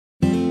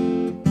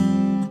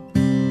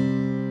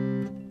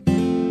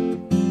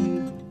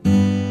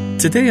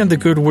Today on The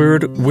Good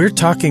Word, we're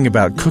talking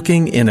about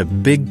cooking in a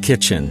big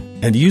kitchen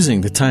and using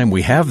the time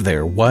we have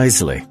there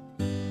wisely.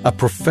 A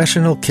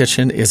professional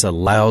kitchen is a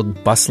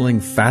loud,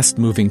 bustling,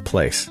 fast-moving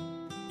place.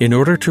 In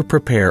order to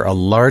prepare a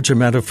large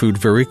amount of food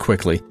very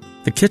quickly,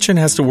 the kitchen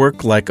has to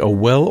work like a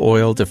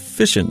well-oiled,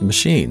 efficient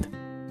machine.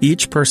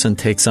 Each person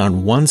takes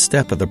on one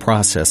step of the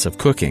process of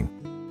cooking.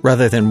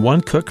 Rather than one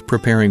cook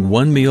preparing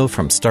one meal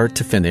from start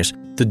to finish,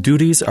 the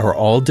duties are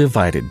all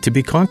divided to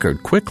be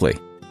conquered quickly.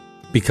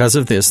 Because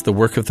of this, the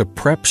work of the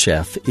prep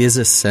chef is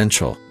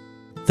essential.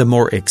 The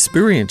more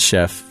experienced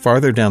chef,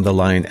 farther down the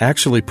line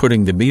actually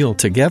putting the meal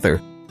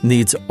together,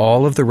 needs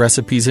all of the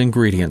recipe's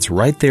ingredients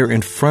right there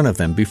in front of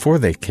them before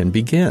they can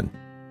begin.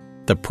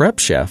 The prep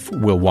chef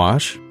will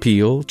wash,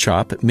 peel,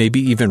 chop, maybe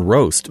even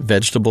roast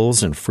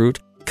vegetables and fruit,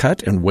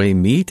 cut and weigh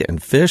meat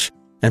and fish,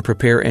 and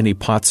prepare any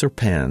pots or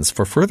pans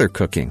for further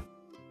cooking.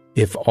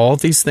 If all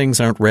these things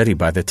aren't ready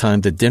by the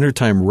time the dinner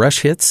time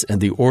rush hits and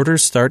the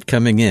orders start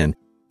coming in,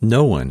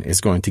 no one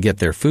is going to get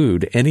their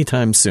food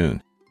anytime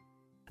soon.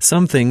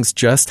 Some things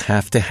just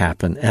have to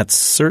happen at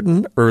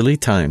certain early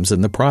times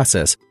in the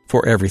process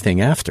for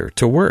everything after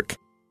to work.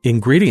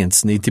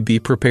 Ingredients need to be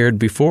prepared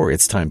before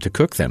it's time to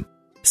cook them.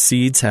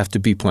 Seeds have to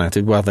be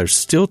planted while there's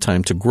still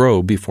time to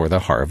grow before the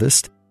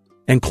harvest.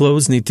 And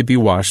clothes need to be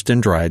washed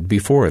and dried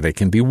before they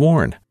can be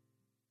worn.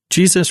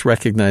 Jesus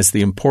recognized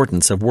the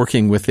importance of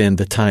working within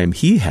the time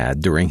he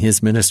had during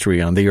his ministry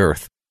on the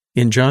earth.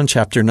 In John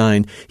chapter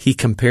 9, he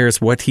compares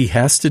what he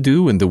has to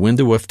do in the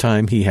window of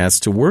time he has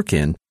to work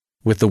in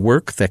with the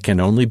work that can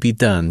only be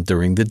done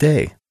during the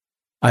day.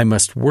 I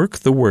must work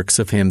the works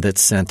of him that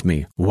sent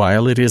me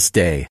while it is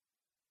day.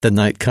 The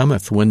night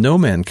cometh when no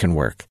man can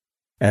work.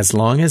 As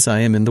long as I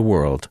am in the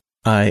world,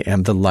 I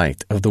am the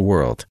light of the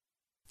world.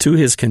 To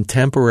his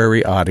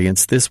contemporary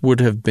audience, this would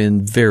have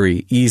been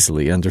very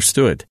easily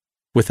understood.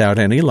 Without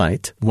any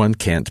light, one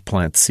can't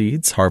plant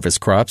seeds,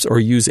 harvest crops, or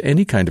use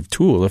any kind of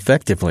tool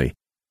effectively.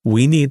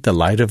 We need the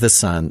light of the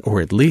sun, or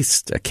at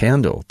least a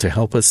candle, to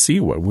help us see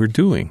what we're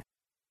doing.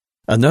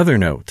 Another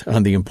note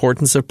on the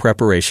importance of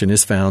preparation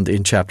is found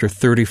in chapter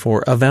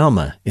 34 of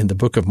Alma in the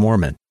Book of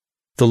Mormon.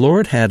 The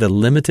Lord had a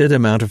limited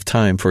amount of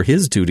time for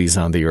his duties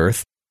on the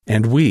earth,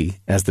 and we,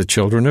 as the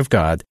children of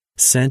God,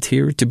 sent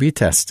here to be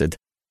tested,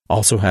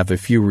 also have a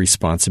few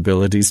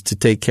responsibilities to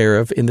take care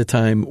of in the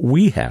time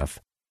we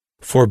have.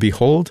 For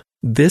behold,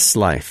 this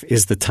life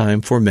is the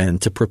time for men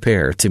to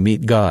prepare to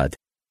meet God.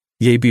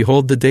 Yea,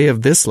 behold, the day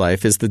of this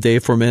life is the day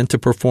for men to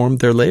perform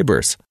their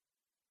labors.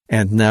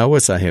 And now,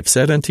 as I have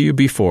said unto you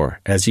before,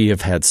 as ye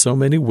have had so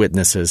many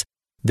witnesses,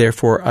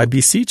 therefore I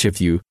beseech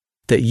of you,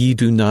 that ye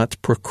do not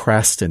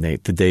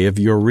procrastinate the day of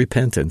your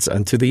repentance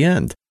unto the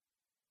end.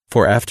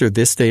 For after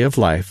this day of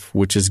life,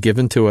 which is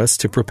given to us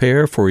to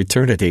prepare for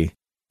eternity,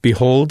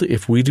 behold,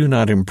 if we do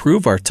not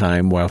improve our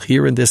time while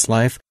here in this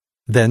life,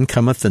 then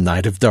cometh the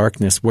night of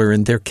darkness,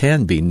 wherein there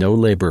can be no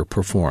labor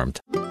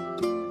performed.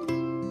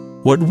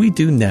 What we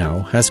do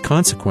now has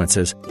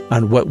consequences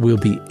on what we'll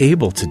be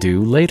able to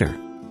do later.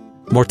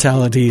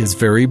 Mortality is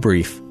very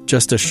brief,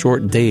 just a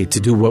short day to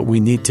do what we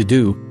need to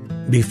do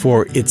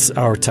before it's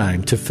our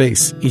time to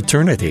face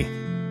eternity.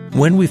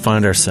 When we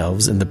find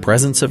ourselves in the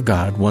presence of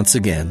God once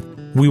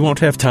again, we won't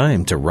have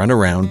time to run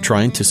around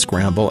trying to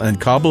scramble and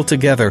cobble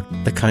together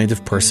the kind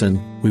of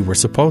person we were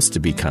supposed to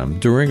become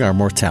during our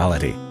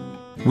mortality.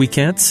 We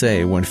can't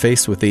say when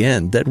faced with the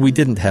end that we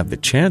didn't have the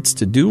chance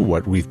to do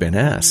what we've been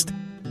asked.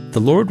 The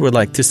Lord would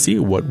like to see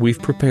what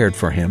we've prepared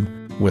for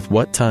him with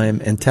what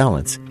time and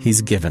talents he's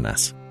given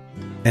us.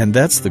 And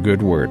that's the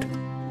good word.